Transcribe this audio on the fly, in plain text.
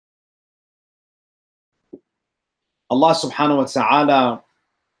Allah subhanahu wa ta'ala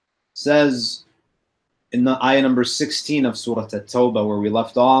says in the ayah number 16 of Surah Tawbah, where we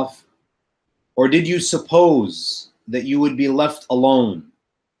left off, or did you suppose that you would be left alone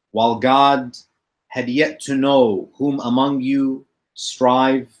while God had yet to know whom among you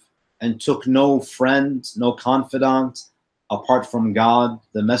strive and took no friend, no confidant apart from God,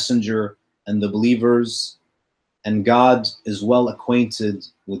 the Messenger, and the believers, and God is well acquainted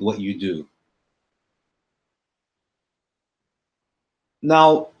with what you do.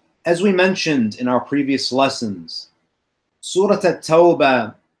 Now, as we mentioned in our previous lessons, Surah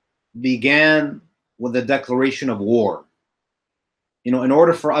Tawbah began with a declaration of war. In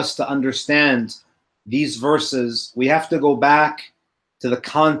order for us to understand these verses, we have to go back to the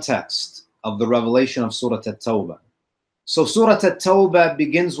context of the revelation of Surah Tawbah. So Surah Tawbah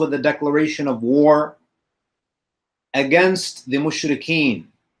begins with a declaration of war against the mushrikeen,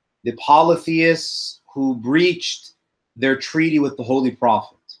 the polytheists who breached their treaty with the Holy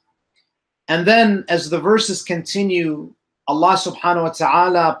Prophet. And then as the verses continue, Allah subhanahu wa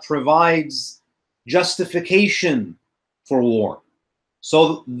ta'ala provides justification for war.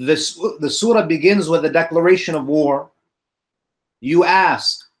 So the surah begins with a declaration of war. You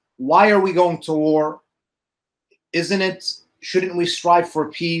ask, why are we going to war? Shouldn't we strive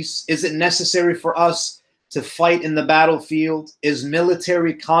for peace? Is it necessary for us to fight in the battlefield? Is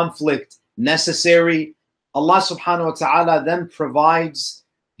military conflict necessary? Allah subhanahu wa ta'ala then provides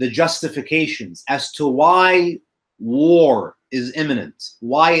the justifications as to why war is imminent,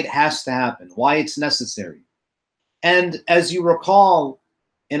 why it has to happen, why it's necessary. And as you recall,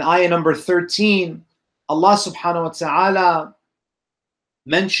 in ayah number 13, Allah subhanahu wa ta'ala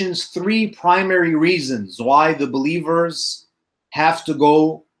mentions three primary reasons why the believers have to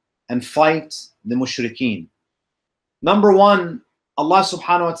go and fight the mushrikeen. Number one, Allah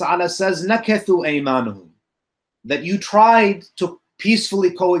subhanahu wa ta'ala says, نَكَثُوا أَيْمَانُهُمْ, that you tried to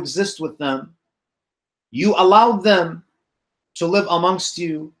peacefully coexist with them. You allowed them to live amongst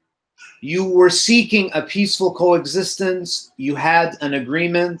you. You were seeking a peaceful coexistence. You had an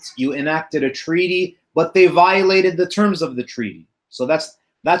agreement. You enacted a treaty, but they violated the terms of the treaty. So that's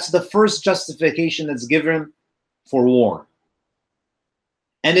the first justification that's given for war.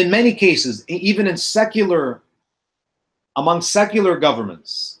 And in many cases, even in among secular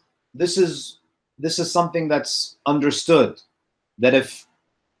governments, this is something that's understood, that if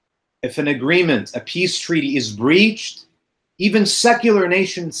an agreement, a peace treaty is breached, even secular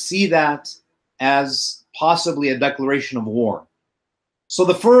nations see that as possibly a declaration of war. So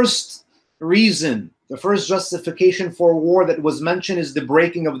the first reason, the first justification for war that was mentioned is the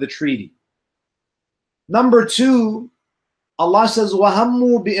breaking of the treaty. Number two, Allah says,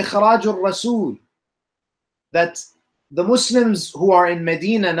 وَهَمُّوا بِإِخْرَاجِ الرَّسُولِ, that the Muslims who are in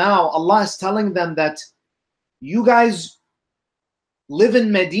Medina now, Allah is telling them that you guys live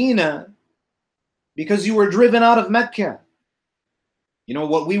in Medina because you were driven out of Mecca.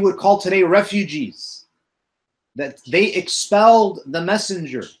 What we would call today refugees, that they expelled the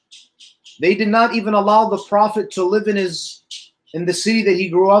messenger. They did not even allow the Prophet to live in the city that he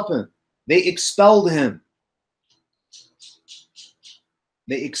grew up in. They expelled him.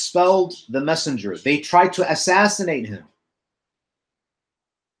 They expelled the messenger. They tried to assassinate him.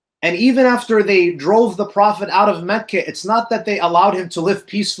 And even after they drove the Prophet out of Mecca, it's not that they allowed him to live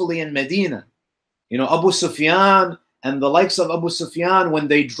peacefully in Medina. Abu Sufyan and the likes of Abu Sufyan, when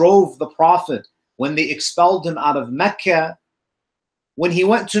they drove the Prophet, when they expelled him out of Mecca, when he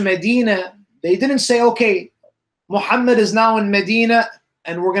went to Medina, they didn't say, okay, Muhammad is now in Medina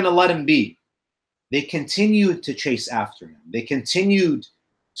and we're going to let him be. They continued to chase after him. They continued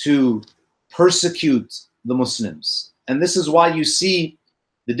to persecute the Muslims. And this is why you see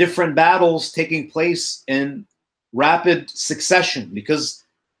the different battles taking place in rapid succession, because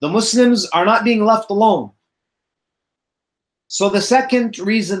the Muslims are not being left alone. So the second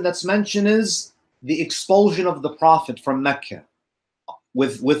reason that's mentioned is the expulsion of the Prophet from Mecca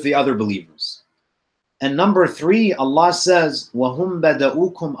with the other believers. And number three, Allah says, وَهُمْ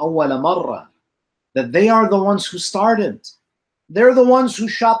بَدَؤُكُمْ أَوَّلَ مَرَّةٍ, that they are the ones who started. They're the ones who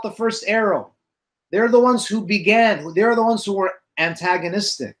shot the first arrow. They're the ones who began. They're the ones who were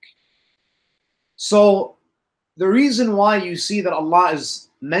antagonistic. So the reason why you see that Allah is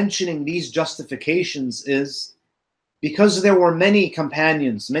mentioning these justifications is because there were many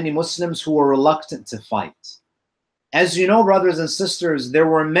companions, many Muslims who were reluctant to fight. As you know, brothers and sisters, there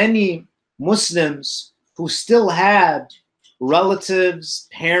were many Muslims who still had relatives,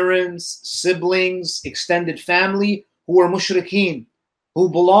 parents, siblings, extended family who were mushrikeen, who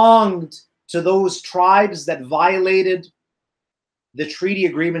belonged to those tribes that violated the treaty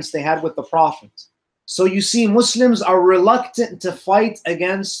agreements they had with the Prophet. So you see, Muslims are reluctant to fight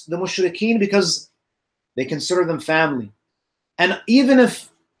against the mushrikeen because they consider them family. And even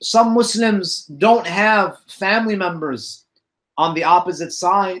if some Muslims don't have family members on the opposite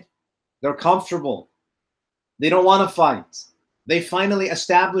side, they're comfortable. They don't want to fight. They finally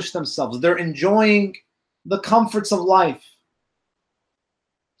establish themselves. They're enjoying the comforts of life.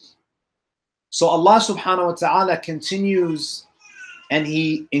 So Allah subhanahu wa ta'ala continues and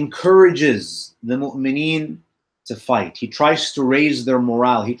He encourages the mu'mineen to fight. He tries to raise their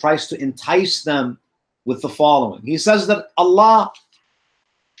morale. He tries to entice them with the following. He says that Allah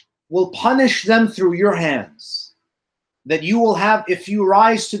will punish them through your hands. That you will have, if you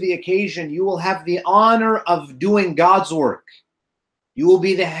rise to the occasion, you will have the honor of doing God's work. You will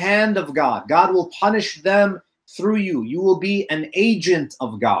be the hand of God. God will punish them through you. You will be an agent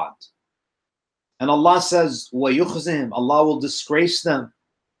of God. And Allah says, وَيُخْزِهِمْ, Allah will disgrace them.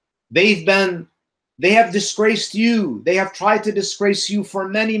 They have disgraced you. They have tried to disgrace you for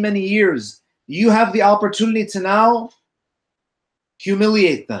many, many years. You have the opportunity to now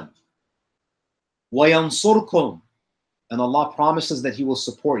humiliate them. وَيَنْصُرْكُمْ, and Allah promises that He will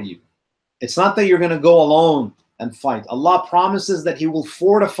support you. It's not that you're going to go alone and fight. Allah promises that He will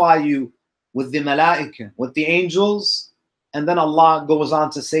fortify you with the malaika, with the angels. And then Allah goes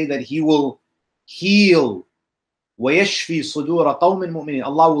on to say that He will heal. وَيَشْفِي صُدُورَ قَوْمٍ مُؤْمِنِينَ,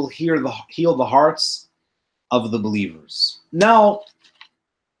 Allah will heal the hearts of the believers. Now,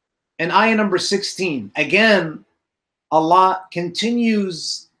 in ayah number 16, again, Allah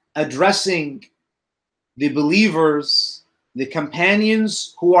continues addressing the believers, the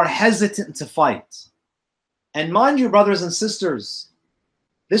companions who are hesitant to fight. And mind you, brothers and sisters,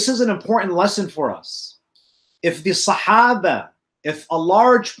 this is an important lesson for us. If the Sahaba, if a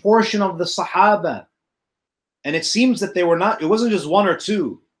large portion of the Sahaba, and it seems that they were not, it wasn't just one or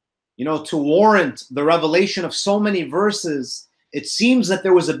two, to warrant the revelation of so many verses, it seems that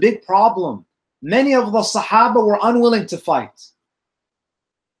there was a big problem. Many of the Sahaba were unwilling to fight,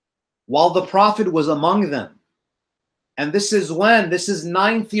 while the Prophet was among them. And this is when? This is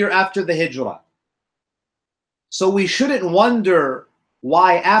 9th year after the Hijrah. So we shouldn't wonder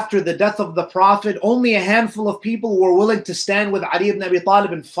why after the death of the Prophet, only a handful of people were willing to stand with Ali ibn Abi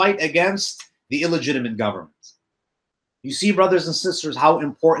Talib and fight against the illegitimate government. You see, brothers and sisters, how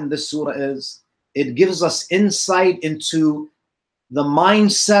important this surah is. It gives us insight into the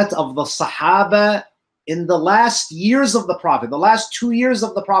mindset of the Sahaba in the last years of the Prophet, the last 2 years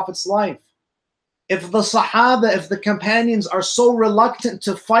of the Prophet's life. If the Sahaba, if the companions are so reluctant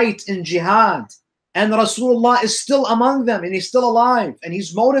to fight in jihad, and Rasulullah is still among them, and He's still alive, and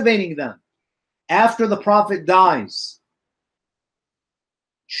He's motivating them after the Prophet dies,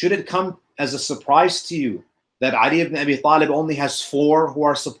 should it come as a surprise to you that Ali ibn Abi Talib only has 4 who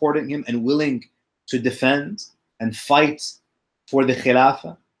are supporting him and willing to defend and fight for the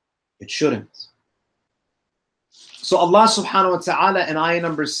Khilafah? It shouldn't. So Allah subhanahu wa ta'ala in ayah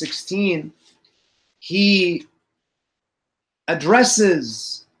number 16, He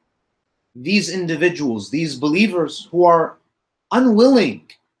addresses these individuals, these believers who are unwilling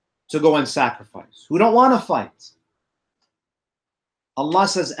to go and sacrifice, who don't want to fight. Allah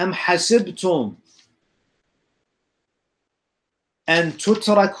says, أَمْ حَسِبْتُمْ أَن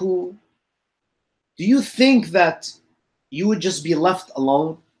تُتْرَكُوا, do you think that you would just be left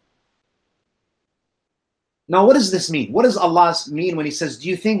alone? Now, what does this mean? What does Allah mean when He says, do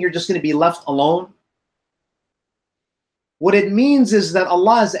you think you're just going to be left alone? What it means is that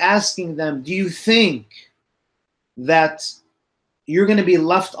Allah is asking them, do you think that you're going to be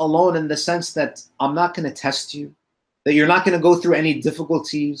left alone in the sense that I'm not going to test you? That you're not going to go through any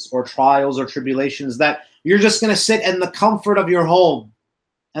difficulties or trials or tribulations? That you're just going to sit in the comfort of your home?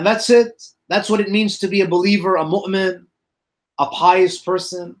 And that's it? That's what it means to be a believer, a mu'min, a pious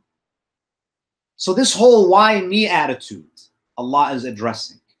person? So this whole why me attitude, Allah is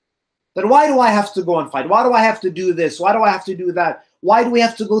addressing. That why do I have to go and fight? Why do I have to do this? Why do I have to do that? Why do we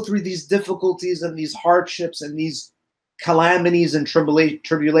have to go through these difficulties and these hardships and these calamities and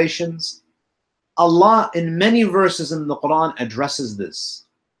tribulations? Allah in many verses in the Quran addresses this.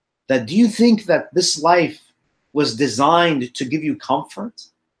 That do you think that this life was designed to give you comfort?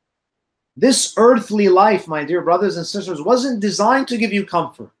 This earthly life, my dear brothers and sisters, wasn't designed to give you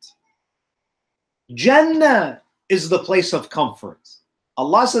comfort. Jannah is the place of comfort.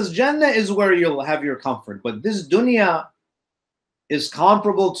 Allah says Jannah is where you'll have your comfort. But this dunya is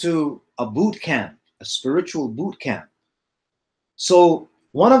comparable to a boot camp, a spiritual boot camp. So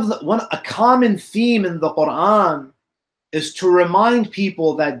a common theme in the Quran is to remind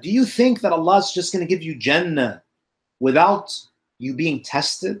people that, do you think that Allah is just going to give you Jannah without you being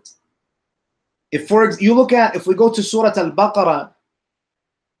tested? If we go to Surah Al-Baqarah,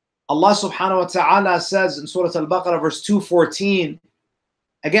 Allah subhanahu wa ta'ala says in Surah Al-Baqarah verse 214,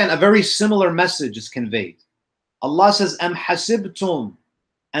 again, a very similar message is conveyed. Allah says, Am hasibtum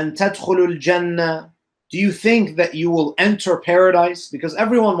an tadkhulul jannah. Do you think that you will enter paradise? Because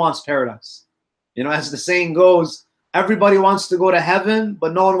everyone wants paradise. You know, as the saying goes, everybody wants to go to heaven,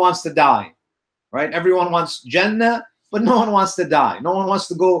 but no one wants to die. Right? Everyone wants Jannah, but no one wants to die. No one wants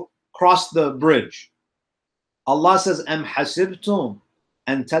to go cross the bridge. Allah says, Am hasibtum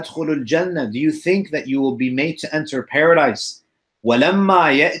an tadkhulul jannah. Do you think that you will be made to enter paradise?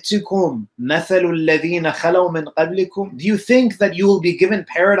 وَلَمَّا يَأْتِكُمْ مَثَلُ الَّذِينَ خَلَوْا مِنْ قَبْلِكُمْ. Do you think that you will be given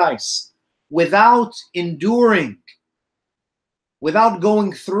paradise without enduring, without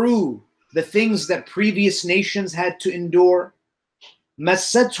going through the things that previous nations had to endure?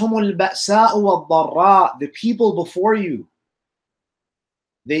 مَسَّتْهُمُ الْبَأْسَاءُ وَالضَّرَّاءُ. The people before you,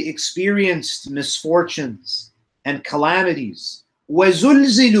 they experienced misfortunes and calamities.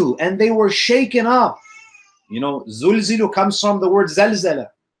 وَزُلْزِلُوا. And they were shaken up. You know, zulzilu comes from the word zalzala,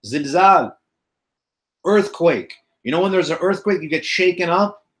 zilzal, earthquake. You know, when there's an earthquake, you get shaken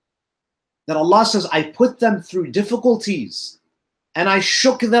up. That Allah says, I put them through difficulties and I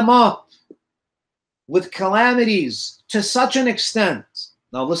shook them up with calamities to such an extent.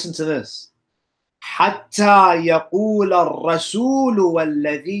 Now listen to this. حَتَّى يَقُولَ الرَّسُولُ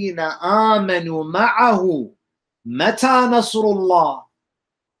وَالَّذِينَ آمَنُوا مَعَهُ مَتَى نَصْرُ اللَّهِ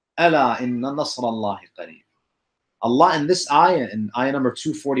أَلَا إِنَّ نَصْرَ اللَّهِ قَرِيبٌ. Allah in this ayah, in ayah number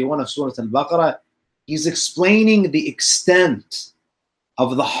 241 of Surah Al-Baqarah, He's explaining the extent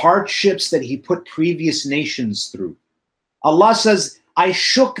of the hardships that He put previous nations through. Allah says, I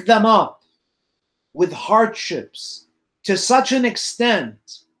shook them up with hardships to such an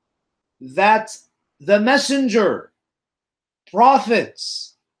extent that the messenger,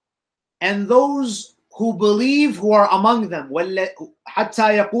 prophets, and those who believe who are among them, حَتَّى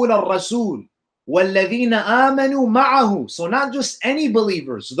يَقُولَ الرَّسُولُ وَالَّذِينَ آمَنُوا مَعَهُ. So not just any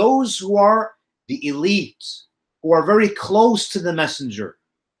believers, those who are the elite, who are very close to the messenger,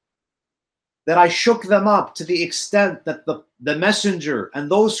 that I shook them up to the extent that the messenger and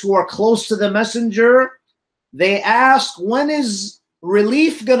those who are close to the messenger, they ask, when is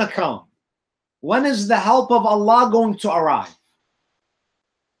relief going to come? When is the help of Allah going to arrive?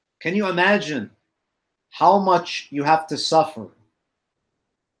 Can you imagine how much you have to suffer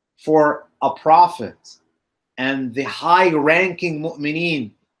for a prophet and the high-ranking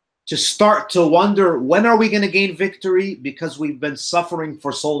mu'mineen to start to wonder, when are we going to gain victory because we've been suffering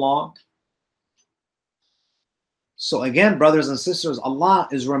for so long? So again, brothers and sisters, Allah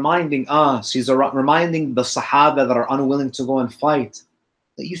is reminding us, He's reminding the Sahaba that are unwilling to go and fight,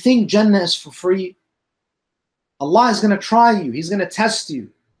 that you think Jannah is for free? Allah is going to try you. He's going to test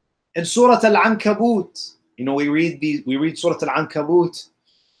you. In Surah Al-Ankabut, you know, we read Surah Al-Ankabut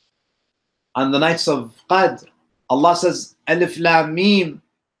on the nights of Qadr. Allah says, Alif Lam Mim,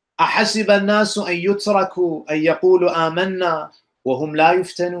 أَحَسِبَ النَّاسُ أَن يُتْرَكُوا أَن يَقُولُوا آمَنَّا وَهُمْ لَا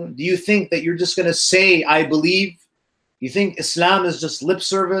يُفْتَنُونَ. Do you think that you're just going to say, I believe? You think Islam is just lip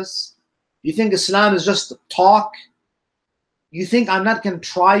service? You think Islam is just talk? You think I'm not going to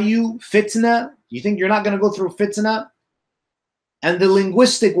try you? Fitna? You think you're not going to go through fitna? And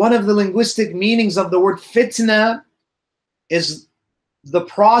one of the linguistic meanings of the word fitna is the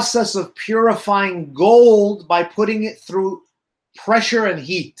process of purifying gold by putting it through pressure and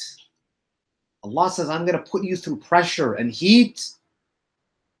heat. Allah says, I'm going to put you through pressure and heat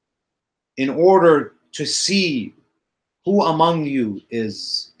in order to see who among you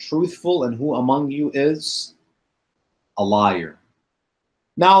is truthful and who among you is a liar.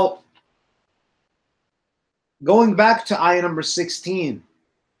 Now, going back to ayah number 16,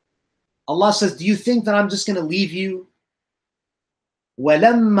 Allah says, do you think that I'm just going to leave you?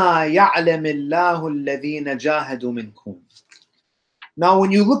 وَلَمَّا يَعْلَمِ اللَّهُ الَّذِينَ جَاهَدُوا مِنْكُمْ. Now,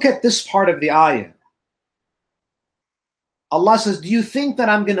 when you look at this part of the ayah, Allah says, do you think that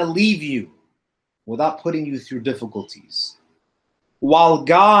I'm going to leave you without putting you through difficulties, while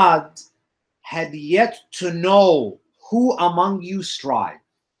God had yet to know who among you strive?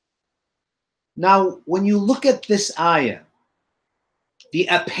 Now, when you look at this ayah, the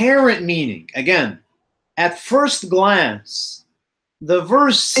apparent meaning, again, at first glance, the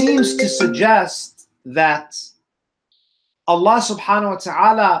verse seems to suggest that Allah subhanahu wa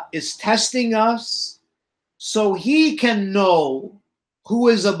ta'ala is testing us so He can know who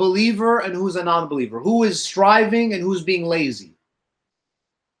is a believer and who's a non-believer, who is striving and who's being lazy.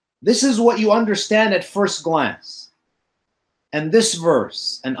 This is what you understand at first glance. And this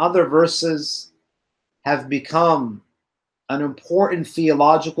verse and other verses have become an important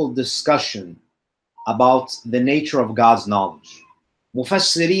theological discussion about the nature of God's knowledge.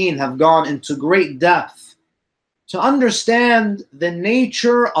 Mufassirin have gone into great depth to understand the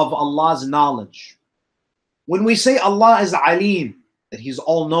nature of Allah's knowledge. When we say Allah is Alim, that He's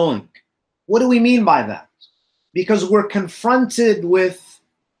all-knowing, what do we mean by that? Because we're confronted with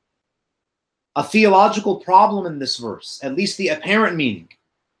a theological problem in this verse, at least the apparent meaning.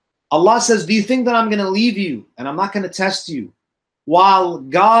 Allah says, do you think that I'm going to leave you and I'm not going to test you, while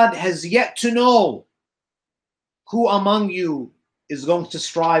God has yet to know who among you is going to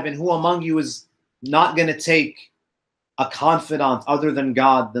strive and who among you is not going to take a confidant other than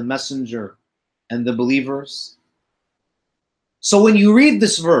God, the messenger, and the believers? So when you read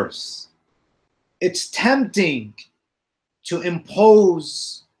this verse, it's tempting to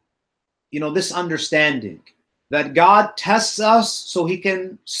impose, this understanding that God tests us so He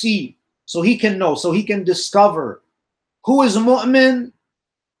can see, so He can know, so He can discover who is mu'min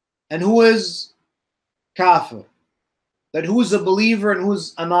and who is kafir, that who's a believer and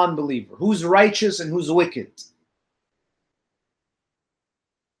who's a non-believer, who's righteous and who's wicked.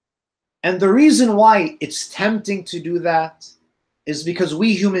 And the reason why it's tempting to do that is because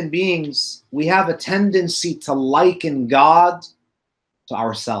we human beings, we have a tendency to liken God to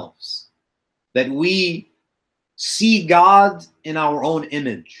ourselves. That we see God in our own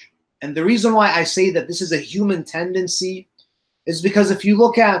image. And the reason why I say that this is a human tendency is because if you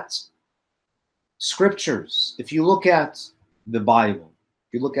look at scriptures, if you look at the Bible,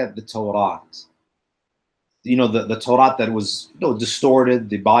 if you look at the Torah, the Torah that was distorted,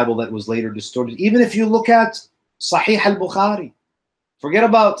 the Bible that was later distorted, even if you look at Sahih al-Bukhari, forget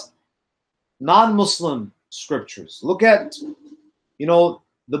about non-Muslim scriptures. Look at,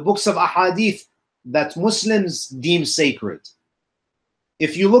 the books of ahadith that Muslims deem sacred.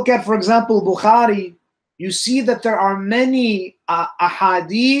 If you look at, for example, Bukhari, you see that there are many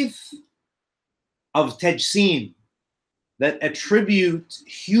ahadith of tajsim that attribute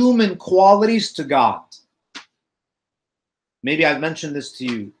human qualities to God. Maybe I've mentioned this to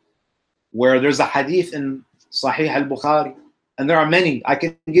you, where there's a hadith in Sahih al-Bukhari, and there are many, I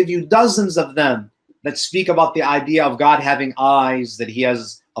can give you dozens of them, that speak about the idea of God having eyes, that He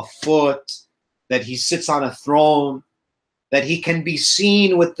has a foot, that He sits on a throne, that He can be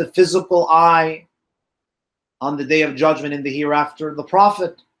seen with the physical eye on the day of judgment in the hereafter. The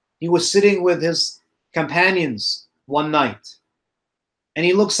Prophet, he was sitting with his companions one night, and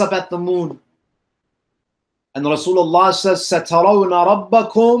he looks up at the moon, and Rasulullah says, سَتَرَوْنَ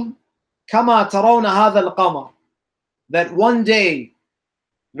رَبَّكُمْ كَمَا تَرَوْنَ هَذَا الْقَمَرِ, that one day,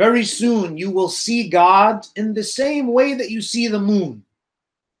 very soon, you will see God in the same way that you see the moon,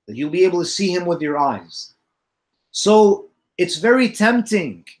 that you'll be able to see Him with your eyes. So it's very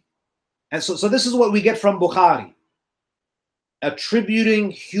tempting. And so this is what we get from Bukhari,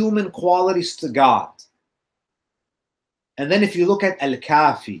 attributing human qualities to God. And then if you look at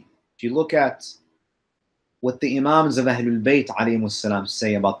Al-Kafi, if you look at what the Imams of Ahlul Bayt alayhimus salam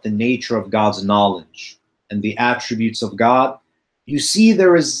say about the nature of God's knowledge and the attributes of God, you see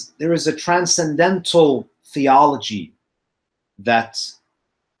there is a transcendental theology that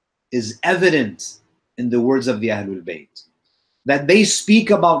is evident in the words of the Ahlul Bayt, that they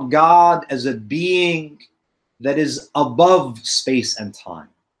speak about God as a being that is above space and time,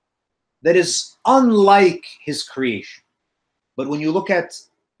 that is unlike His creation. But when you look at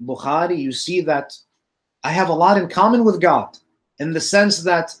Bukhari, you see that I have a lot in common with God, in the sense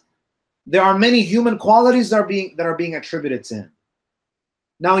that there are many human qualities that are being attributed to Him.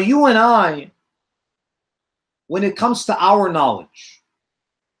 Now you and I, when it comes to our knowledge,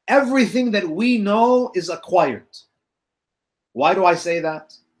 everything that we know is acquired. Why do I say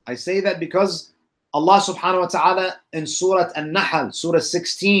that? I say that because Allah subhanahu wa ta'ala in Surah An-Nahl, Surah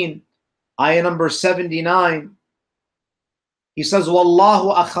 16, ayah number 79, He says,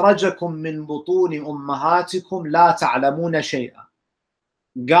 وَاللَّهُ أَخْرَجَكُم مِّن بُطُونِ أُمَّهَاتِكُمْ لَا تَعْلَمُونَ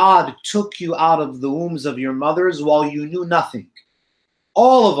شَيْئًا. God took you out of the wombs of your mothers while you knew nothing.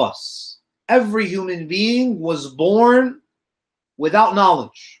 All of us, every human being was born without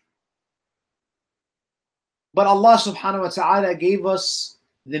knowledge. But Allah subhanahu wa ta'ala gave us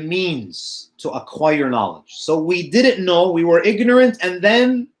the means to acquire knowledge. So we didn't know, we were ignorant, and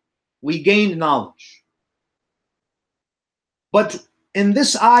then we gained knowledge. But in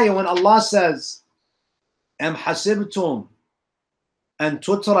this ayah, when Allah says, أَمْ حَسِبْتُمْ أَن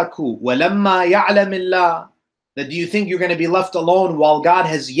تُتْرَكُوا وَلَمَّا يَعْلَمِ اللَّهِ, that do you think you're going to be left alone while God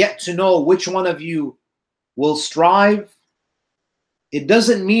has yet to know which one of you will strive? It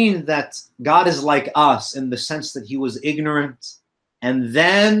doesn't mean that God is like us in the sense that He was ignorant and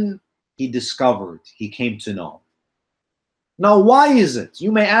then He discovered, He came to know. Now, why is it?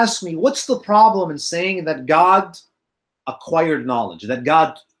 You may ask me, what's the problem in saying that God acquired knowledge, that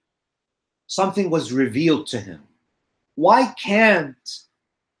God, something was revealed to him? Why can't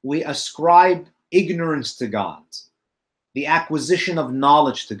we ascribe ignorance to God, the acquisition of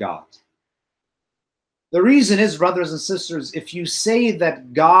knowledge to God? The reason is, brothers and sisters, if you say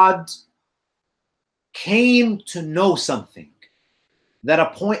that God came to know something, that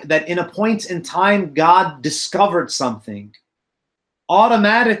in a point in time God discovered something,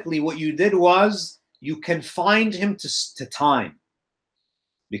 automatically what you did was you confined him to time,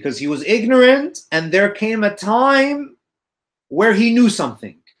 because he was ignorant and there came a time where he knew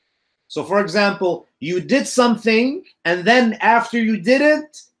something. So for example, you did something and then after you did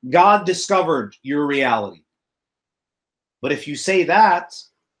it, God discovered your reality. But if you say that,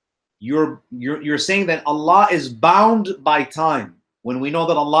 you're saying that Allah is bound by time, when we know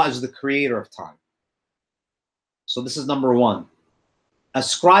that Allah is the creator of time. So this is number one.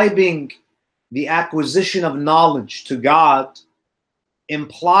 Ascribing the acquisition of knowledge to God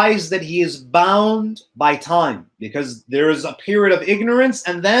implies that he is bound by time, because there is a period of ignorance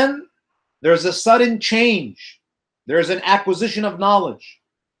and then there's a sudden change. There's an acquisition of knowledge.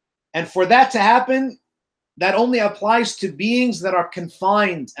 And for that to happen, that only applies to beings that are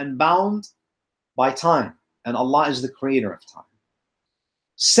confined and bound by time. And Allah is the creator of time.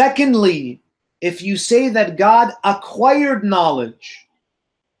 Secondly, if you say that God acquired knowledge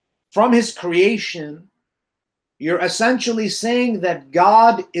from his creation, you're essentially saying that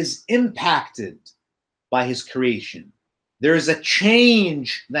God is impacted by his creation. There is a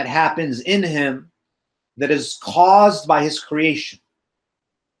change that happens in him that is caused by his creation.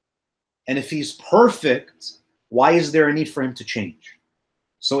 And if he's perfect, why is there a need for him to change?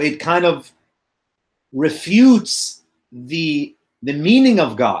 So it kind of refutes the meaning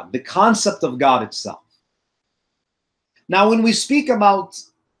of God, the concept of God itself. Now, when we speak about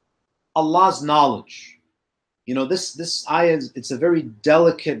Allah's knowledge, you know, this ayah, it's a very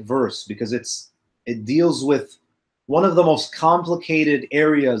delicate verse, because it deals with one of the most complicated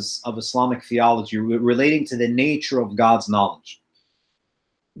areas of Islamic theology, relating to the nature of God's knowledge.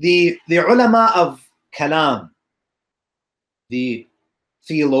 The ulama of kalam, the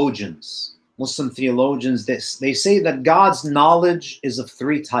theologians, Muslim theologians, they say that God's knowledge is of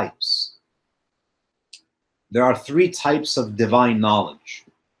three types. There are three types of divine knowledge.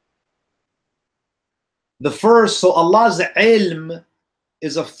 The first, so Allah's ilm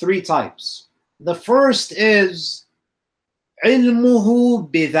is of three types. The first is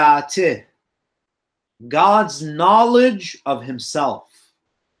ilmuhu bidhatih, God's knowledge of himself.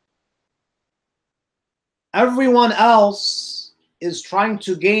 Everyone else is trying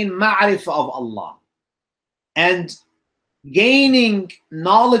to gain ma'rifah of Allah. And gaining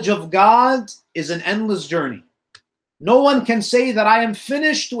knowledge of God is an endless journey. No one can say that I am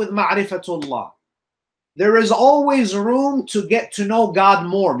finished with ma'rifatullah. There is always room to get to know God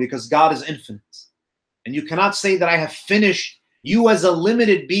more, because God is infinite. And you cannot say that I have finished. You as a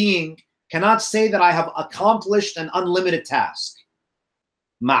limited being cannot say that I have accomplished an unlimited task.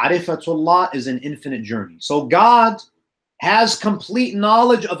 Ma'rifatullah is an infinite journey. So God has complete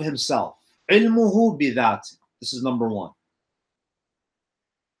knowledge of himself. Ilmuhu bidhat. This is number one.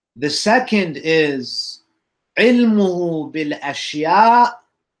 The second is ilmuhu bil ashya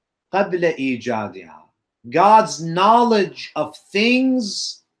qabla ijadiha, God's knowledge of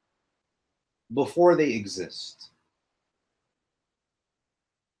things before they exist.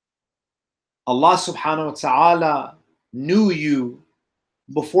 Allah subhanahu wa ta'ala knew you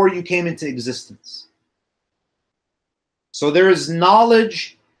before you came into existence. So there is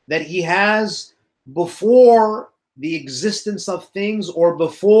knowledge that he has before the existence of things, or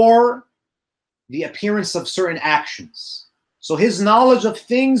before the appearance of certain actions. So his knowledge of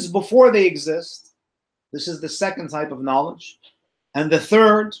things before they exist, this is the second type of knowledge. And the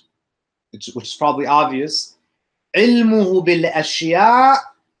third, which is probably obvious, ilmuhu bil ashya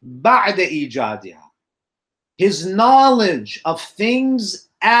ba'da ijadiha, his knowledge of things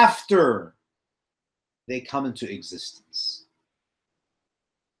after they come into existence.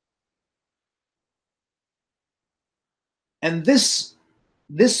 And this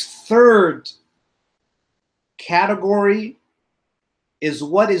third category is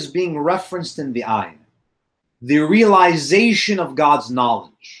what is being referenced in the ayah. The realization of God's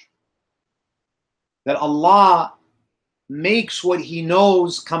knowledge. That Allah makes what he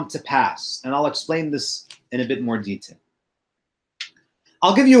knows come to pass. And I'll explain this in a bit more detail.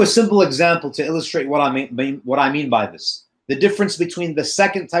 I'll give you a simple example to illustrate what I mean by this. The difference between the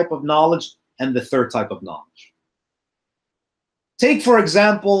second type of knowledge and the third type of knowledge. Take, for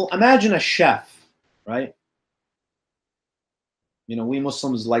example, imagine a chef, right? we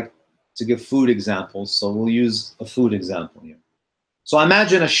Muslims like to give food examples, so we'll use a food example here. So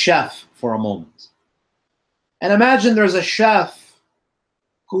imagine a chef for a moment. And imagine there's a chef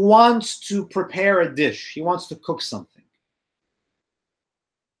who wants to prepare a dish. He wants to cook something.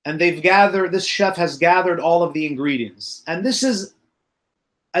 And this chef has gathered all of the ingredients. And this is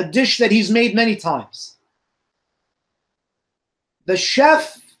a dish that he's made many times. The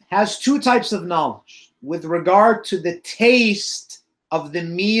chef has two types of knowledge with regard to the taste of the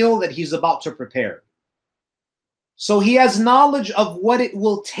meal that he's about to prepare. So he has knowledge of what it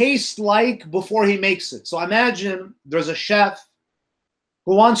will taste like before he makes it. So imagine there's a chef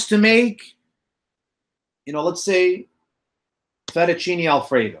who wants to make, let's say, fettuccine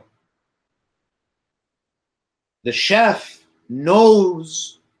Alfredo. The chef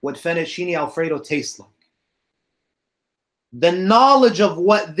knows what fettuccine Alfredo tastes like. The knowledge of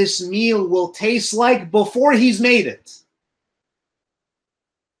what this meal will taste like before he's made it.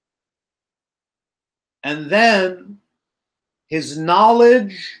 And then his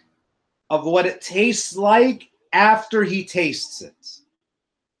knowledge of what it tastes like after he tastes it.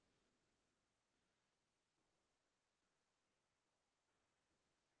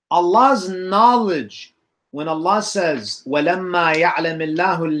 Allah's knowledge, when Allah says, وَلَمَّا يَعْلَمِ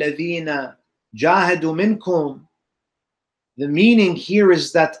اللَّهُ الَّذِينَ جَاهَدُوا مِنْكُمْ, the meaning here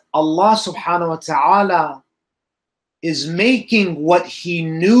is that Allah subhanahu wa ta'ala is making what He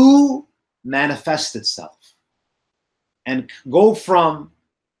knew manifest itself and go from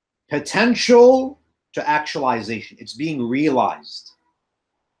potential to actualization. It's being realized.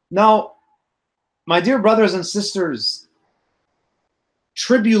 Now, my dear brothers and sisters,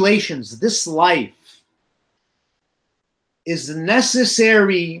 tribulations, this life, is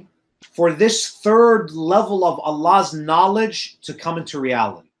necessary for this third level of Allah's knowledge to come into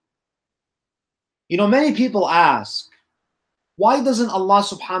reality. Many people ask, why doesn't Allah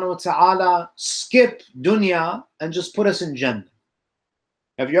subhanahu wa ta'ala skip dunya and just put us in Jannah?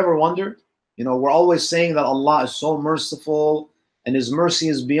 Have you ever wondered? We're always saying that Allah is so merciful and His mercy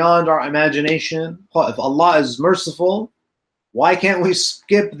is beyond our imagination. If Allah is merciful, why can't we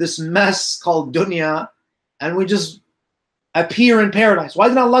skip this mess called dunya and we just appear in paradise? Why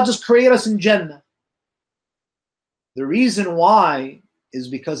didn't Allah just create us in Jannah? The reason why is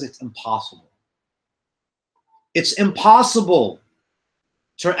because it's impossible. It's impossible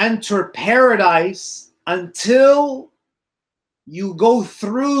to enter paradise until you go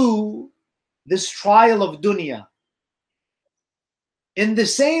through this trial of dunya. In the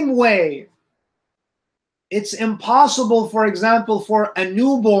same way, it's impossible, for example, for a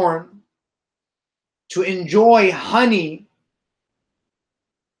newborn to enjoy honey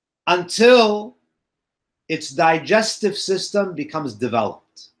until its digestive system becomes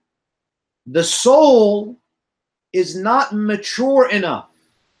developed. The soul is not mature enough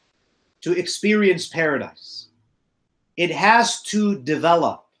to experience paradise. It has to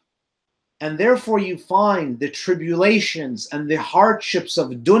develop. And therefore you find the tribulations and the hardships of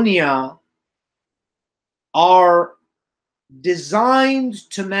dunya are designed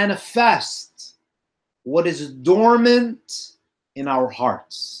to manifest what is dormant in our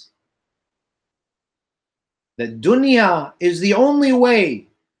hearts. That dunya is the only way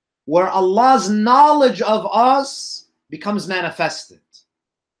where Allah's knowledge of us becomes manifested.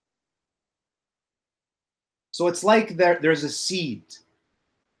 So it's like there's a seed,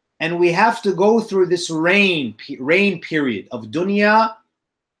 and we have to go through this rain period of dunya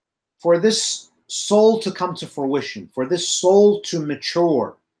for this soul to come to fruition, for this soul to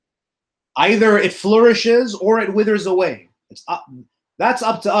mature. Either it flourishes or it withers away. That's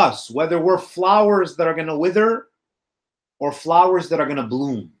up to us, whether we're flowers that are going to wither or flowers that are going to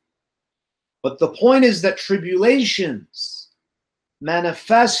bloom. But the point is that tribulations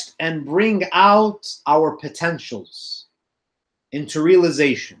manifest and bring out our potentials into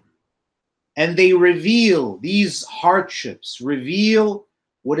realization. And they reveal, these hardships reveal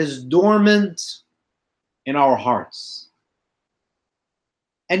what is dormant in our hearts.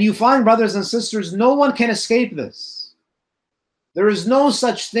 And you find, brothers and sisters, no one can escape this. There is no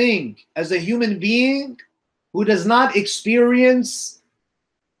such thing as a human being who does not experience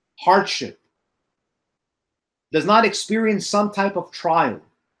hardship, does not experience some type of trial.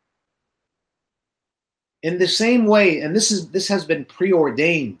 In the same way, and this has been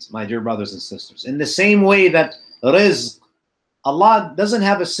preordained, my dear brothers and sisters, in the same way that rizq, Allah doesn't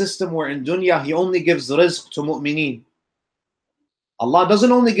have a system where in dunya He only gives rizq to mu'mineen. Allah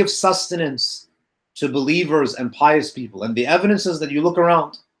doesn't only give sustenance to believers and pious people. And the evidence is that you look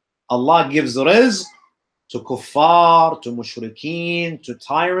around, Allah gives rizq to kuffar, to mushrikeen, to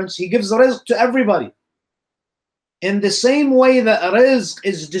tyrants. He gives rizq to everybody. In the same way that rizq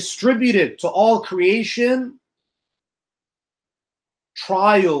is distributed to all creation,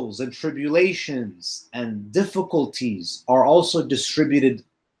 trials and tribulations and difficulties are also distributed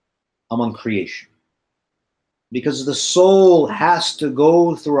among creation. Because the soul has to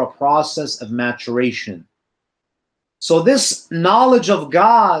go through a process of maturation. So this knowledge of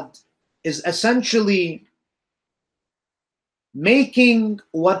God is essentially making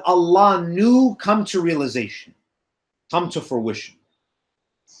what Allah knew come to realization, come to fruition.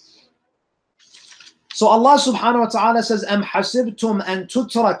 So Allah subhanahu wa ta'ala says, أَمْ حَسِبْتُمْ أَن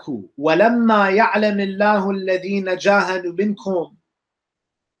تُتْرَكُوا وَلَمَّا يَعْلَمِ اللَّهُ الَّذِينَ جَاهَدُوا مِنْكُمْ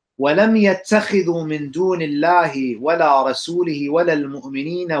وَلَمْ يَتَّخِذُوا مِنْ دُونِ اللَّهِ وَلَا رَسُولِهِ وَلَا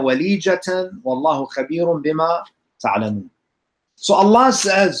الْمُؤْمِنِينَ وَلِيجَةً وَاللَّهُ خَبِيرٌ بِمَا تَعْلَمُونَ. So Allah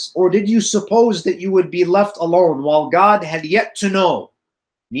says, or did you suppose that you would be left alone while God had yet to know,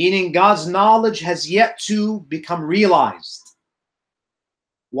 meaning God's knowledge has yet to become realized,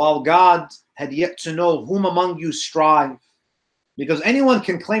 while God had yet to know whom among you strive? Because anyone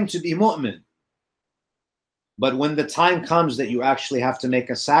can claim to be mu'min, but when the time comes that you actually have to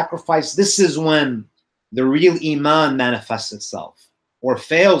make a sacrifice, this is when the real iman manifests itself, or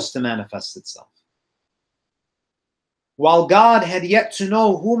fails to manifest itself. While God had yet to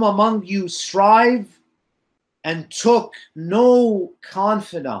know whom among you strive, and took no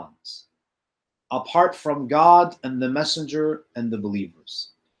confidant apart from God and the Messenger and the believers.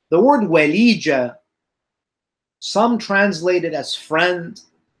 The word walija, some translate it as friend,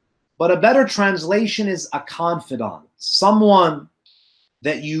 but a better translation is a confidant, someone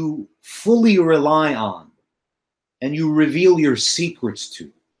that you fully rely on and you reveal your secrets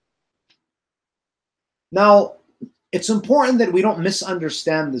to. Now, it's important that we don't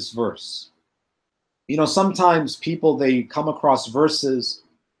misunderstand this verse. You know, sometimes people, they come across verses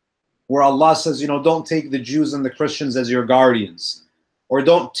where Allah says, you know, don't take the Jews and the Christians as your guardians, or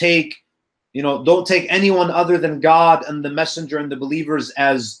don't take anyone other than God and the Messenger and the believers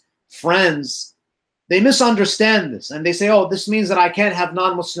as friends. They misunderstand this and they say, oh, this means that I can't have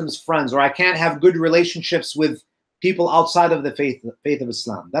non-Muslims friends, or I can't have good relationships with people outside of the faith of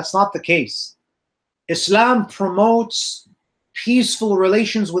Islam. That's not the case. Islam promotes peaceful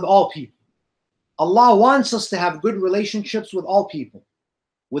relations with all people. Allah wants us to have good relationships with all people,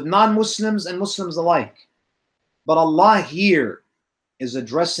 with non-Muslims and Muslims alike. But Allah here is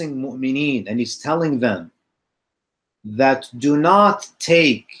addressing mu'mineen, and He's telling them that do not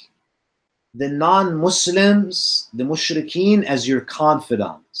take the non-Muslims, the mushrikeen, as your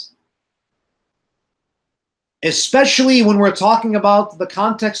confidants. Especially when we're talking about the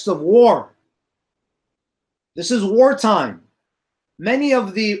context of war. This is wartime. Many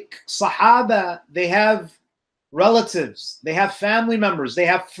of the Sahaba, they have relatives, they have family members, they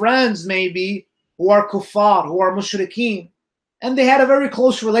have friends maybe who are kuffar, who are mushrikeen, and they had a very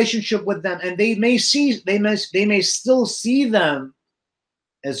close relationship with them, and they may still see them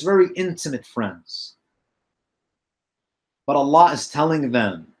as very intimate friends. But Allah is telling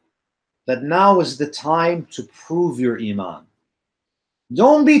them that now is the time to prove your iman.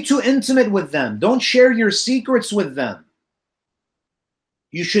 Don't be too intimate with them. Don't share your secrets with them.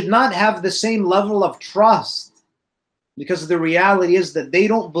 You should not have the same level of trust, because the reality is that they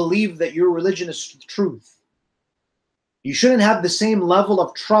don't believe that your religion is truth. You shouldn't have the same level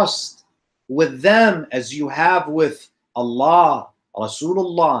of trust with them as you have with Allah,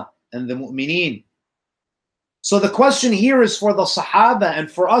 Rasulullah, and the mu'mineen. So the question here is for the Sahaba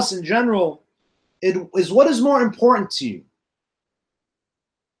and for us in general, it is, what is more important to you?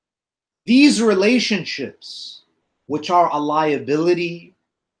 These relationships, which are a liability,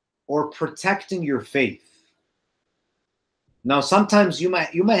 or protecting your faith. Now, sometimes you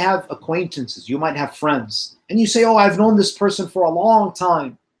might have acquaintances, you might have friends, and you say, "Oh, I've known this person for a long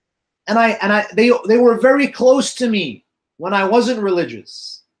time, and they were very close to me when I wasn't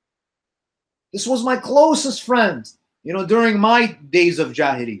religious. This was my closest friend, you know, during my days of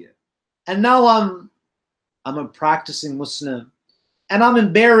Jahiliyyah, and now I'm a practicing Muslim, and I'm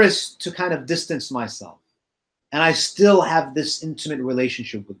embarrassed to kind of distance myself. And I still have this intimate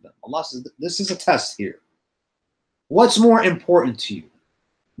relationship with them." Allah says, this is a test here. What's more important to you?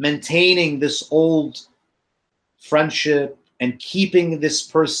 Maintaining this old friendship and keeping this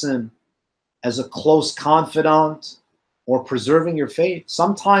person as a close confidant, or preserving your faith?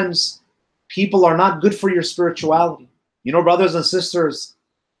 Sometimes people are not good for your spirituality. You know, brothers and sisters,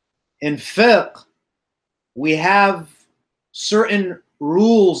 in fiqh, we have certain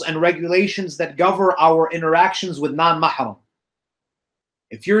rules and regulations that govern our interactions with non-mahram.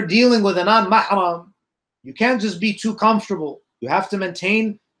 If you're dealing with a non-mahram, you can't just be too comfortable. You have to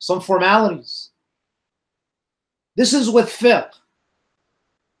maintain some formalities. This is with fiqh.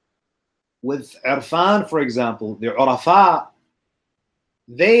 With irfan, for example, the urafa,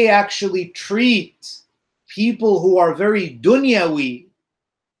 they actually treat people who are very dunyawi,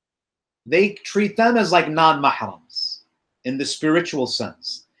 they treat them as like non-mahrams in the spiritual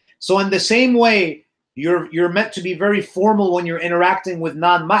sense. So in the same way, you're meant to be very formal when you're interacting with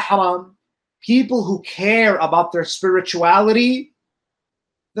non-mahram. People who care about their spirituality,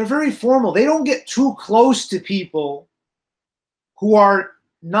 they're very formal. They don't get too close to people who are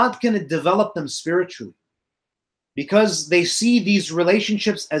not going to develop them spiritually, because they see these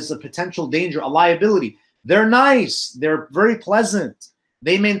relationships as a potential danger, a liability. They're nice, they're very pleasant,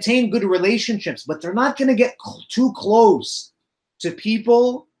 they maintain good relationships, but they're not going to get too close to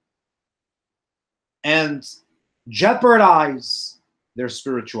people and jeopardize their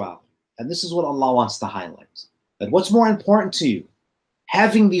spirituality. And this is what Allah wants to highlight. That what's more important to you?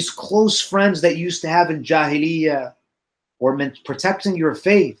 Having these close friends that you used to have in Jahiliyyah, or protecting your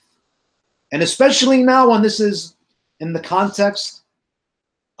faith. And especially now when this is in the context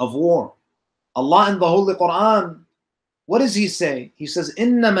of war. Allah in the Holy Quran, what does He say? He says,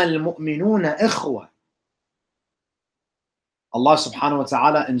 إِنَّمَا الْمُؤْمِنُونَ إِخْوَةً. Allah subhanahu wa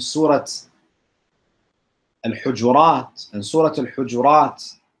ta'ala in Surah Al-Hujurat, and Surah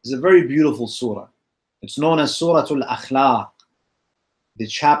Al-Hujurat is a very beautiful surah. It's known as Surah Al-Akhlaq, the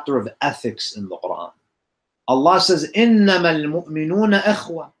chapter of ethics in the Quran. Allah says, إِنَّمَا الْمُؤْمِنُونَ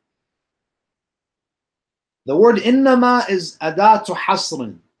إِخْوَةً. The word innama is adatu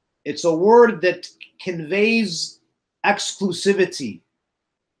hasrin. It's a word that conveys exclusivity.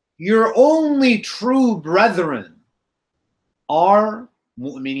 Your only true brethren are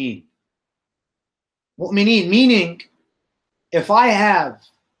mu'mineen. Mu'mineen, meaning if I have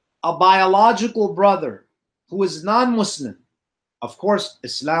a biological brother who is non-Muslim, of course,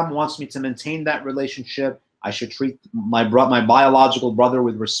 Islam wants me to maintain that relationship. I should treat my biological brother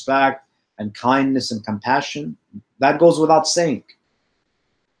with respect and kindness and compassion. That goes without saying.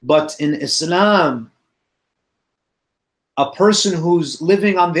 But in Islam, a person who's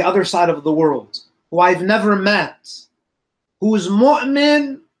living on the other side of the world, who I've never met, who is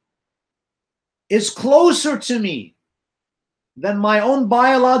mu'min, is closer to me than my own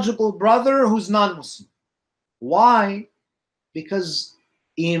biological brother who's non-Muslim. Why? Because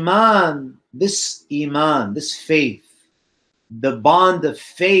iman, this faith, the bond of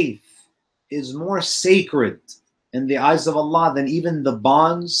faith is more sacred in the eyes of Allah than even the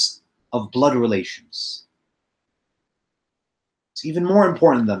bonds of blood relations. It's even more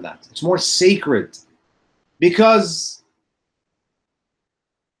important than that. It's more sacred because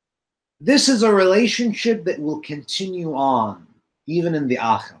this is a relationship that will continue on even in the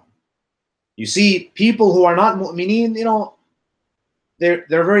akhirah. You see, people who are not mu'mineen, they're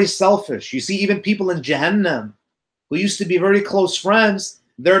very selfish. You see, even people in Jahannam who used to be very close friends,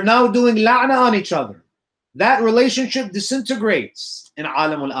 they're now doing la'na on each other. That relationship disintegrates in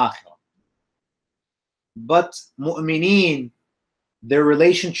alam al-akhirah. But mu'mineen, their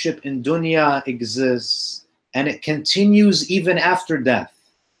relationship in dunya exists and it continues even after death.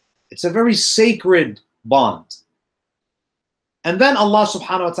 It's a very sacred bond. And then Allah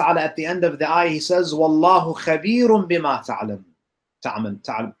subhanahu wa ta'ala at the end of the ayah, He says, وَاللَّهُ خَبِيرٌ بِمَا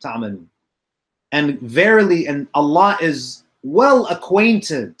تَعْمَلُونَ. And verily, and Allah is well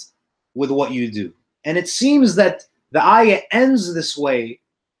acquainted with what you do. And it seems that the ayah ends this way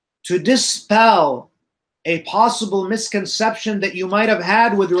to dispel a possible misconception that you might have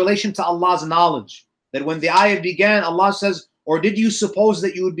had with relation to Allah's knowledge. That when the ayah began, Allah says, or did you suppose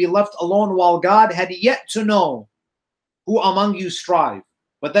that you would be left alone while God had yet to know who among you strive?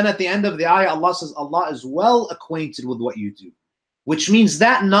 But then at the end of the ayah, Allah says, Allah is well acquainted with what you do. Which means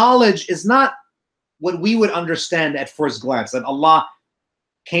that knowledge is not what we would understand at first glance, that Allah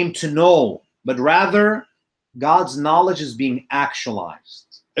came to know, but rather God's knowledge is being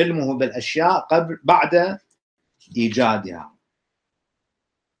actualized. علمه بالأشياء بعد إيجادها.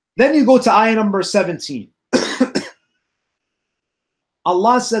 Then you go to ayah number 17.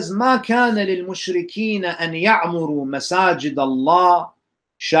 Allah says, ما كان للمشركين أن يعمروا مساجد الله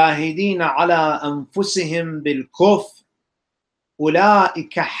شاهدين على أنفسهم بالكفر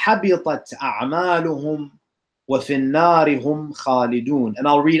أولئك حبطت أعمالهم وفي النار هم خالدون. And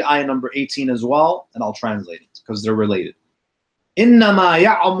I'll read ayah number 18 as well, and I'll translate it because they're related. إنما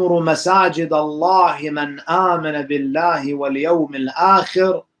يعمر مساجد الله من آمن بالله واليوم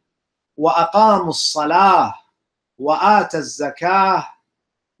الآخر وأقام الصلاة وآتى الزكاة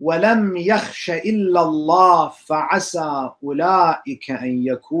ولم يخش إلا الله فعسى أولئك أن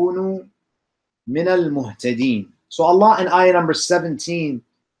يكونوا من المهتدين. So Allah in ayah number 17,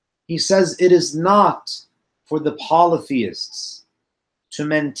 He says, it is not for the polytheists to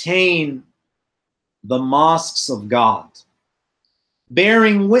maintain the mosques of God,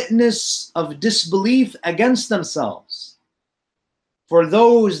 bearing witness of disbelief against themselves. For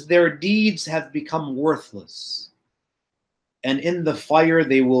those, their deeds have become worthless, and in the fire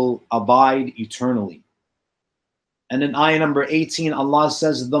they will abide eternally. And in ayah number 18, Allah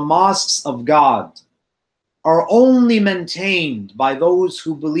says, the mosques of God are only maintained by those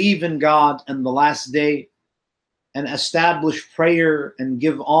who believe in God and the last day, and establish prayer and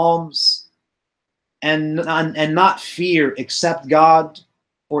give alms, and not fear except God,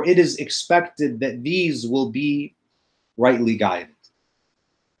 for it is expected that these will be rightly guided.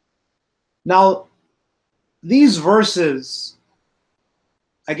 Now, these verses,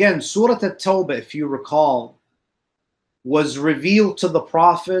 again, Surah Tawbah, if you recall, was revealed to the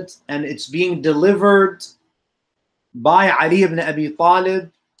Prophet, and it's being delivered by Ali ibn Abi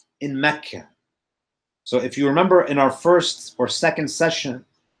Talib in Mecca. So if you remember in our first or second session,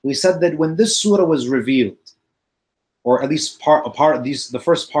 we said that when this surah was revealed, or at least the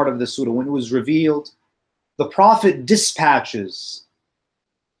first part of the surah, when it was revealed, the Prophet dispatches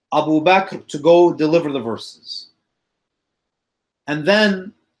Abu Bakr to go deliver the verses. And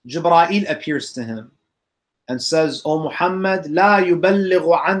then Jibreel appears to him and says, O Muhammad, لا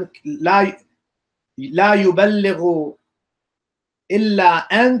يبلغ إلا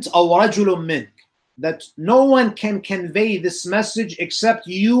أنت أو رجل منك, that no one can convey this message except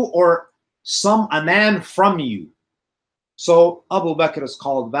you or a man from you. So Abu Bakr is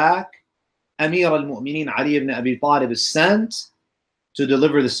called back. Amir al-Mu'mineen Ali ibn Abi Talib is sent to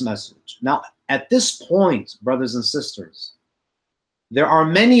deliver this message. Now, at this point, brothers and sisters, there are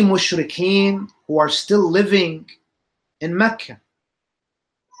many mushrikeen who are still living in Mecca.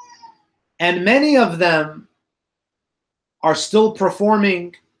 And many of them are still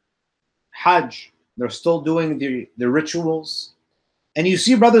performing Hajj. They're still doing the rituals. And you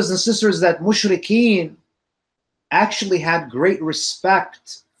see, brothers and sisters, that mushrikeen actually had great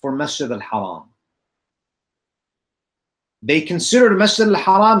respect for Masjid al-Haram. They considered Masjid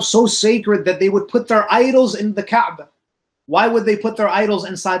al-Haram so sacred that they would put their idols in the Kaaba. Why would they put their idols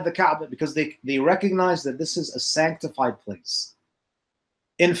inside the Kaaba? Because they recognize that this is a sanctified place.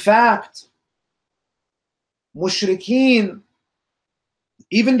 In fact, mushrikeen,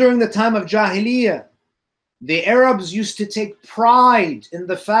 even during the time of Jahiliyyah, the Arabs used to take pride in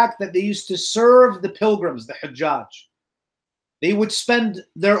the fact that they used to serve the pilgrims, the Hujjaj. They would spend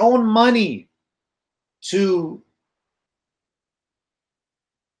their own money to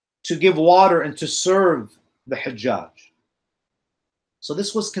give water and to serve the Hujjaj. So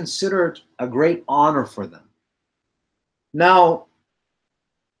this was considered a great honor for them. Now,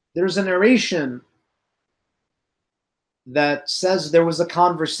 there's a narration that says there was a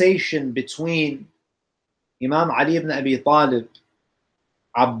conversation between Imam Ali ibn Abi Talib,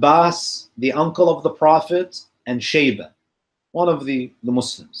 Abbas, the uncle of the Prophet, and Shayba, one of the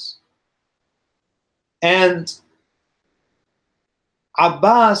Muslims. And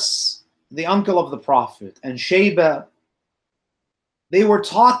Abbas, the uncle of the Prophet, and Shayba, they were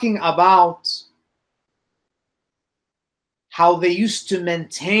talking about how they used to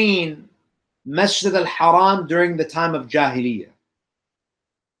maintain Masjid al-Haram during the time of Jahiliyyah.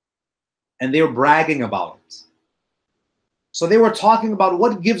 And they were bragging about it. So they were talking about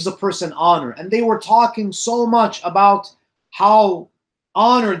what gives a person honor. And they were talking so much about how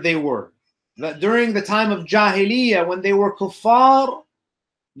honored they were. That during the time of Jahiliyyah, when they were kuffar,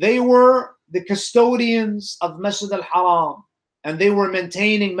 they were the custodians of Masjid al-Haram. And they were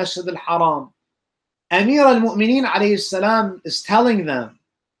maintaining Masjid al-Haram. Amir al-Mu'mineen alayhi salam is telling them,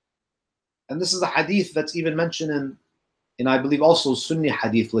 and this is a hadith that's even mentioned in I believe also Sunni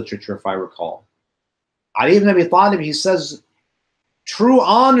hadith literature, if I recall. Ali ibn Abi Talib, he says, true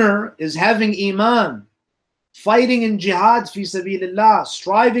honor is having iman, fighting in jihad fi sabilillah,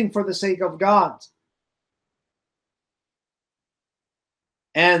 striving for the sake of God,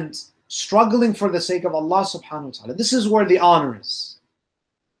 and struggling for the sake of Allah subhanahu wa ta'ala. This is where the honor is.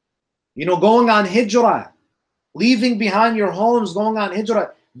 You know, going on hijrah, leaving behind your homes, going on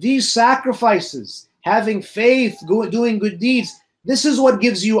hijrah, these sacrifices, having faith, doing good deeds, this is what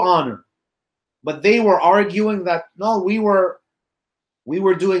gives you honor. But they were arguing that, no, we were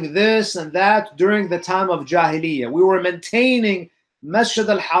doing this and that during the time of Jahiliyyah. We were maintaining Masjid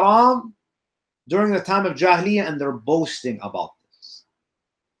al-Haram during the time of Jahiliyyah, and they're boasting about this.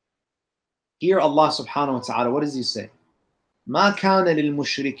 Here Allah subhanahu wa ta'ala, what does he say? مَا كَانَ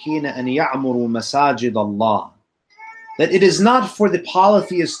لِلْمُشْرِكِينَ أَنْ يَعْمُرُوا مَسَاجِدَ اللَّهِ, that it is not for the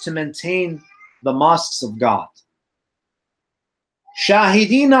polytheists to maintain the mosques of God.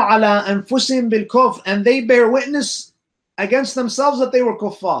 Shahidina ala anfusihim bil kufr, and they bear witness against themselves that they were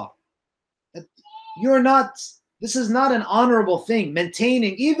kuffar. You're not, this is not an honorable thing.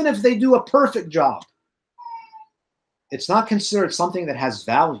 Maintaining, even if they do a perfect job, it's not considered something that has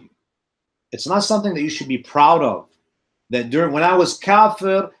value. It's not something that you should be proud of. That when I was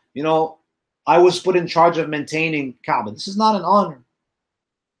kafir, I was put in charge of maintaining Kaaba. This is not an honor.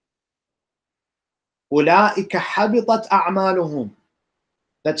 أُولَٰئِكَ حَبِطَتْ أَعْمَالُهُمْ.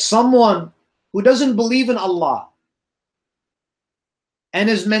 That someone who doesn't believe in Allah and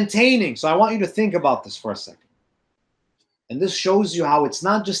is maintaining. So I want you to think about this for a second. And this shows you how it's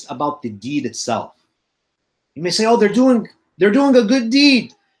not just about the deed itself. You may say, oh, they're doing a good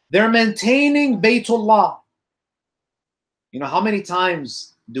deed. They're maintaining Baytullah. How many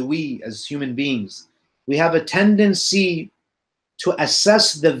times do we as human beings, we have a tendency to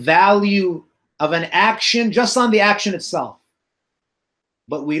assess the value of an action just on the action itself.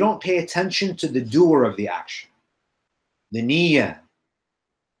 But we don't pay attention to the doer of the action. The niyyah,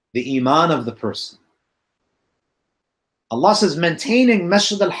 the iman of the person. Allah says, maintaining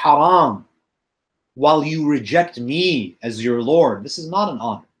Masjid al-Haram while you reject me as your Lord, this is not an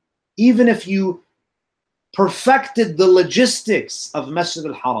honor. Even if you perfected the logistics of Masjid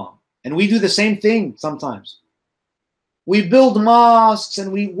al-Haram, and we do the same thing sometimes. We build mosques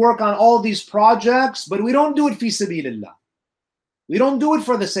and we work on all these projects, but we don't do it fi sabilillah. We don't do it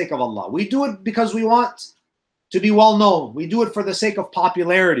for the sake of Allah. We do it because we want to be well known. We do it for the sake of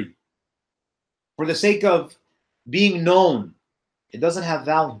popularity, for the sake of being known. It doesn't have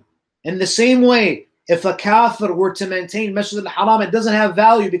value. In the same way, if a kafir were to maintain Masjid al-Haram, it doesn't have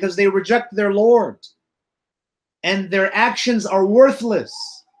value because they reject their Lord. And their actions are worthless.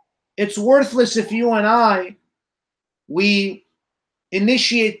 It's worthless if you and I, we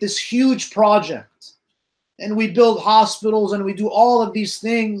initiate this huge project and we build hospitals and we do all of these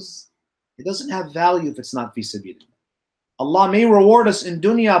things. It doesn't have value if it's not fi sabilillah. Allah may reward us in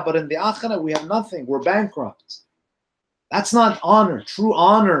dunya, but in the akhirah we have nothing. We're bankrupt. That's not honor. True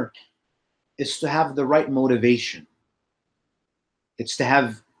honor is to have the right motivation. It's to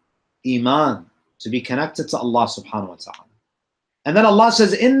have iman, to be connected to Allah subhanahu wa ta'ala. And then Allah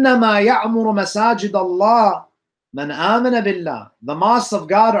says, إِنَّمَا يَعْمُرُ مَسَاجِدَ اللَّهِ مَنْ آمَنَ بِاللَّهِ. The mosques of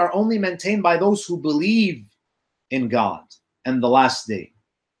God are only maintained by those who believe in God and the last day.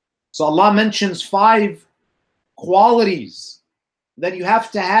 So Allah mentions 5 qualities that you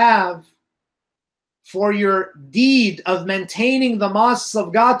have to have for your deed of maintaining the mosques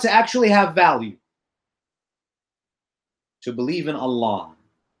of God to actually have value. To believe in Allah,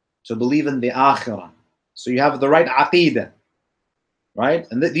 to believe in the akhirah. So you have the right aqeedah, right?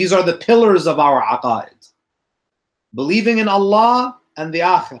 And these are the pillars of our aqaid. Believing in Allah and the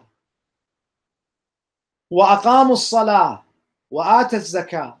akhirah. وَأَقَامُوا الصَّلَاةِ وَآتَ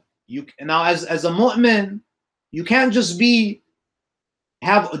الزَّكَاةِ. Now as a mu'min, you can't just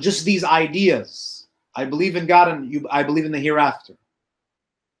have just these ideas. I believe in God and I believe in the hereafter.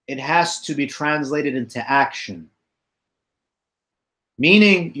 It has to be translated into action.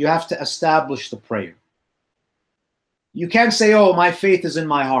 Meaning you have to establish the prayer. You can't say, oh, my faith is in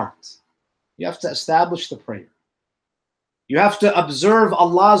my heart. You have to establish the prayer. You have to observe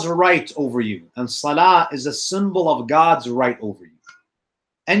Allah's right over you. And salah is a symbol of God's right over you.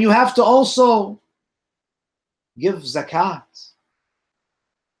 And you have to also give zakat.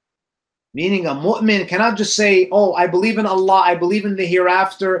 Meaning a mu'min cannot just say, oh, I believe in Allah, I believe in the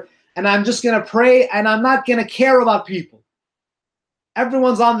hereafter, and I'm just going to pray and I'm not going to care about people.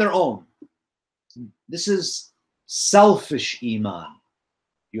 Everyone's on their own. This is selfish iman.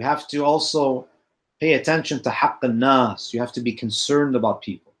 You have to also pay attention to haqq al-nas. You have to be concerned about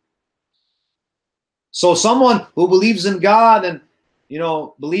people. So someone who believes in God and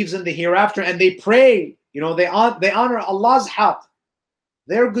believes in the hereafter and they pray, they honor Allah's haqq.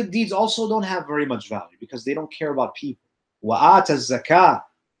 Their good deeds also don't have very much value because they don't care about people. وَآتَ الزَّكَاةِ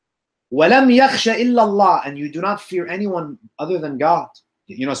وَلَمْ يَخْشَ إِلَّا اللَّهِ. And you do not fear anyone other than God.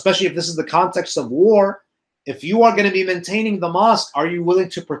 Especially if this is the context of war. If you are going to be maintaining the mosque, are you willing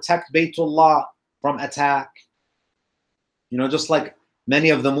to protect Baytullah from attack? Just like many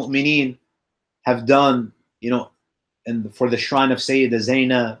of the mu'mineen have done, and for the shrine of Sayyida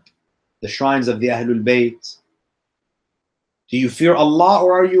Zainab, the shrines of the Ahlul Bayt. Do you fear Allah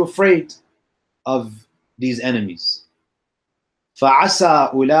or are you afraid of these enemies?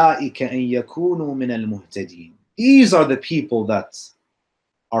 فَعَسَى أُولَٰئِكَ أَن يَكُونُوا مِنَ الْمُهْتَدِينَ. These are the people that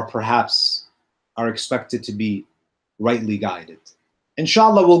are expected to be rightly guided.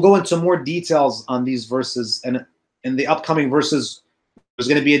 Inshallah, we'll go into more details on these verses, and in the upcoming verses, there's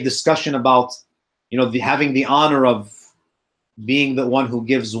going to be a discussion about, having the honor of being the one who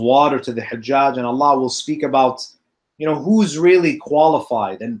gives water to the Hajjaj, and Allah will speak about, who's really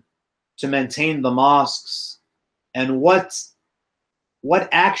qualified and to maintain the mosques, and what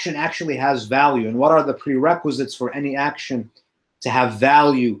action actually has value, and what are the prerequisites for any action to have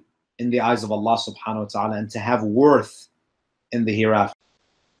value in the eyes of Allah subhanahu wa ta'ala and to have worth in the hereafter.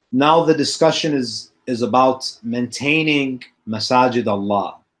 Now the discussion is about maintaining Masajid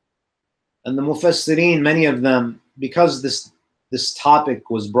Allah. And the Mufassirin, many of them, because this topic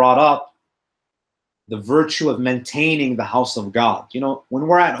was brought up, the virtue of maintaining the house of God. When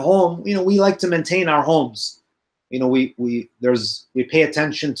we're at home, we like to maintain our homes. We pay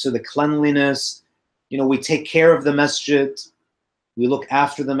attention to the cleanliness. We take care of the masjid. We look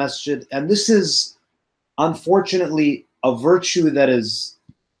after the masjid. And this is, unfortunately, a virtue that is,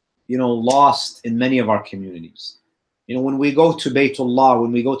 lost in many of our communities. When we go to Baytullah,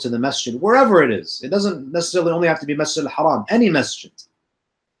 when we go to the masjid, wherever it is, it doesn't necessarily only have to be Masjid al-Haram, any masjid.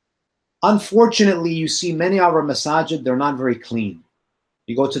 Unfortunately, you see many of our masajid, they're not very clean.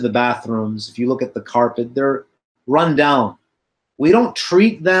 You go to the bathrooms, if you look at the carpet, they're run down. We don't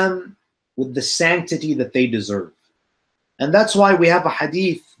treat them with the sanctity that they deserve. And that's why we have a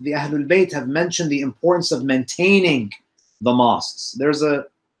hadith, the Ahlul Bayt have mentioned the importance of maintaining the mosques. There's a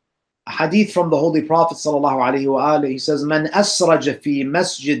hadith from the Holy Prophet ﷺ. He says, "Man asraja fi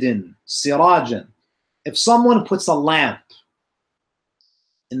masjidin sirajan." If someone puts a lamp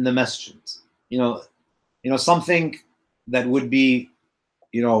in the masjid, something that would be,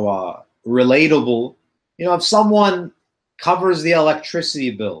 relatable. If someone covers the electricity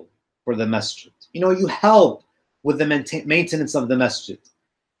bill for the masjid, you help with the maintenance of the masjid.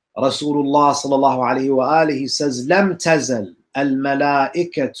 Rasulullah ﷺ says, "Lam tazal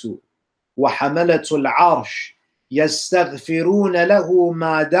al-malaikatu وحملة العرش يستغفرون له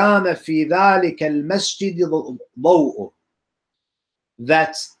ما دام في ذلك المسجد ضوء."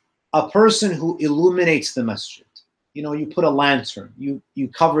 That a person who illuminates the masjid, you put a lantern, you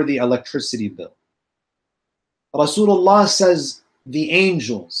cover the electricity bill. Rasulullah says the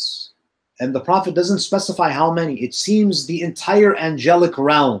angels, and the Prophet doesn't specify how many, it seems the entire angelic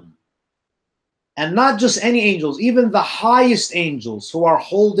realm. And not just any angels, even the highest angels who are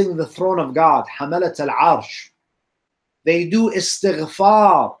holding the throne of God, Hamalat al-Arsh, they do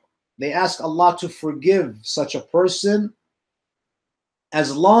istighfar. They ask Allah to forgive such a person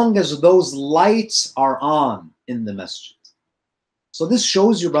as long as those lights are on in the masjid. So this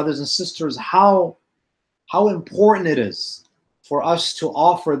shows you, brothers and sisters, how important it is for us to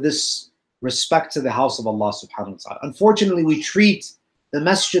offer this respect to the house of Allah subhanahu wa ta'ala. Unfortunately, we treat the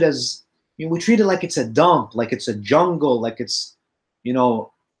masjid as, we treat it like it's a dump, like it's a jungle, like it's,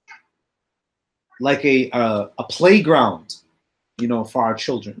 like a playground, for our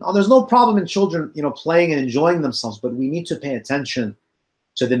children. Now, there's no problem in children, playing and enjoying themselves, but we need to pay attention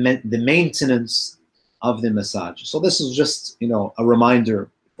to the maintenance of the masajid. So this is just, a reminder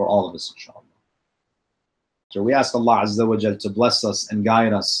for all of us, inshallah. So we ask Allah Azza wa Jal to bless us and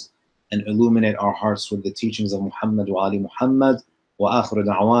guide us and illuminate our hearts with the teachings of Muhammad wa Ali Muhammad. وآخر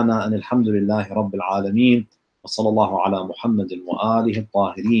دعوانا أن الحمد لله رب العالمين وصلى الله على محمد وآله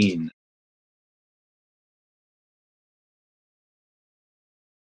الطاهرين.